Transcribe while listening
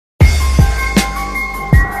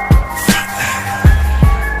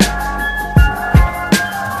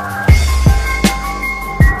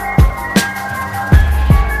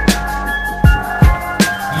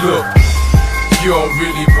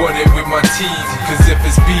teasy, cause if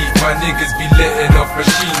it's beef, my niggas be letting off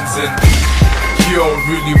machines. And you don't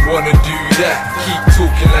really wanna do that. Keep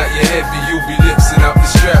talking like you're heavy, you'll be lipsing up the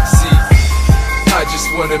strap. See, I just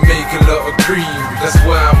wanna make a lot of cream, that's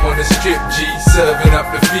why I'm on a strip G, serving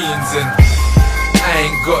up the fiends. And I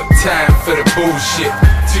ain't got time for the bullshit.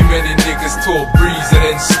 Too many niggas talk breeze and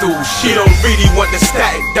then stool shit. He don't really want the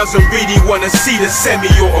static, doesn't really wanna see the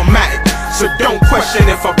semi-automatic. So don't question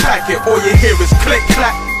if I pack it, all you hear is click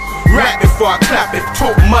clack. Rap before I clap it,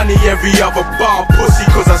 talk money every other bar, pussy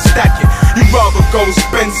cause I stack it. You'd rather go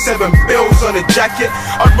spend 7 bills on a jacket,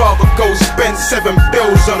 I'd rather go spend 7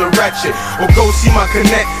 bills on a ratchet. Or go see my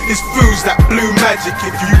connect, this food's that blue magic.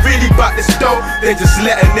 If you really bout this dough, then just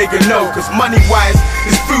let a nigga know. Cause money wise,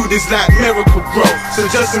 this food is like miracle grow. So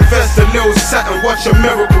just invest a little something, watch a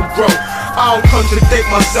miracle grow. I don't contradict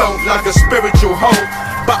myself like a spiritual hoe,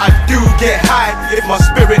 but I do get high if my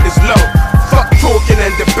spirit is low. Fuck talking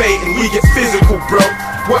and debating, we get physical, bro.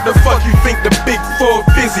 What the fuck you think the big 4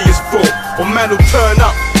 fizzy is for? Or man will turn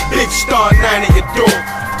up, big star 9 at your door.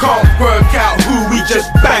 Can't work out who, we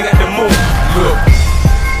just bang at the moon. Look,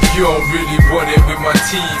 you don't really want it with my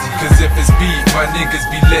team, cause if it's beef, my niggas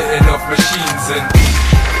be letting off machines. And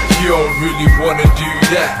you don't really wanna do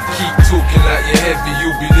that. Keep talking like you're heavy,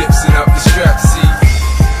 you'll be lipsing up the strap. See,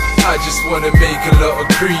 I just wanna make a lot of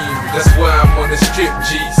cream, that's why I'm on a strip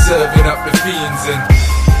G, serving up the fiends. And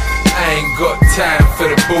I ain't got time for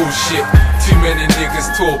the bullshit. Too many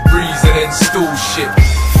niggas talk breeze and then stool shit.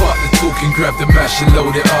 Fuck the talking, grab the mash and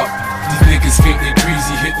load it up. These niggas think they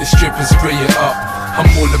greasy, hit the strip and spray it up. I'm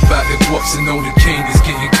all about the guaps and all the cane is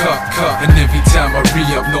getting cut. And every time I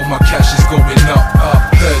re-up, know my cash is going up.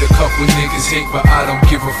 Heard a couple niggas hate, but I don't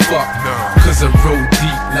give a fuck, cause I roll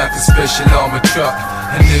deep like a special armor truck.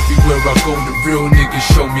 And everywhere I go, the real niggas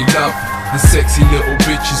show me love. And sexy little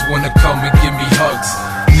bitches wanna come and give me hugs.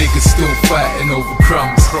 Niggas still fighting over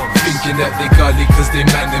crumbs, thinking that they gully cause they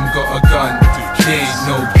man them got a gun. They ain't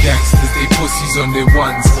no gangsters, they pussies on their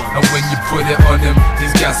ones. And when you put it on them,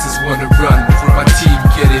 these gassers wanna run. My team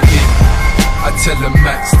get it in, I tell them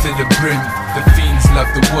max to the brim. The fiends love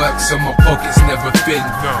the work, so my pockets never thin.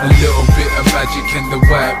 A little bit of magic and the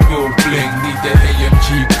white will bling. Need the AMG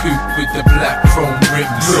coupe with the black chrome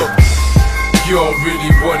rims. Look, you don't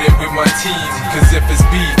really want it with my team, cause if it's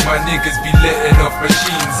beef, my niggas be letting off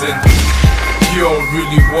machines. And you don't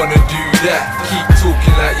really wanna do that. Keep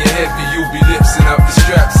talking like you're heavy, you'll be lipsing up the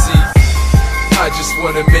strap. See, I just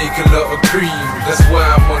wanna make a lot of cream, that's why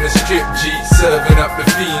I'm on a strip G, serving up the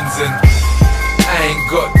fiends. And I ain't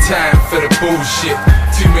got time for the bullshit.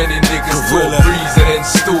 Too many niggas talk breeze and then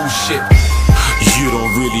stool shit. You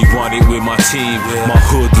don't really want it with my team. My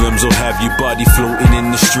hoodlums will have your body floating in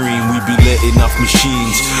the stream. We be letting off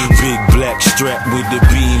machines. Big black strap with the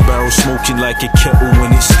beam barrel, smoking like a kettle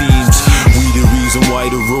when it steams. We the reason why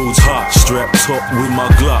the road's hot. Strapped up with my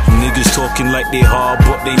Glock. Niggas talking like they hard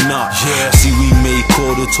but they not. See, we make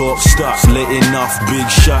all the talk stop, letting off big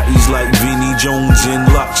shotties like Vinnie Jones in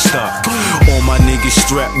Lock Stock. All my niggas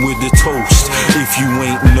strapped with the toast. If you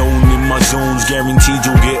ain't known in my zones, guaranteed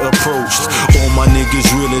you'll get approached. All my niggas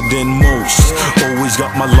realer than most. Always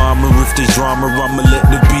got my llama, if there's drama, I'ma let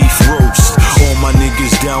the beef roast. All my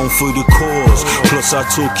niggas down for the cause, plus I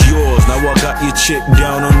took yours. Now I got your chick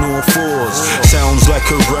down on all 4s. Sounds like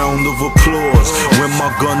a round of applause when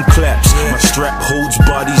my gun claps. My strap holds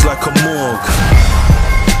bodies like a morgue.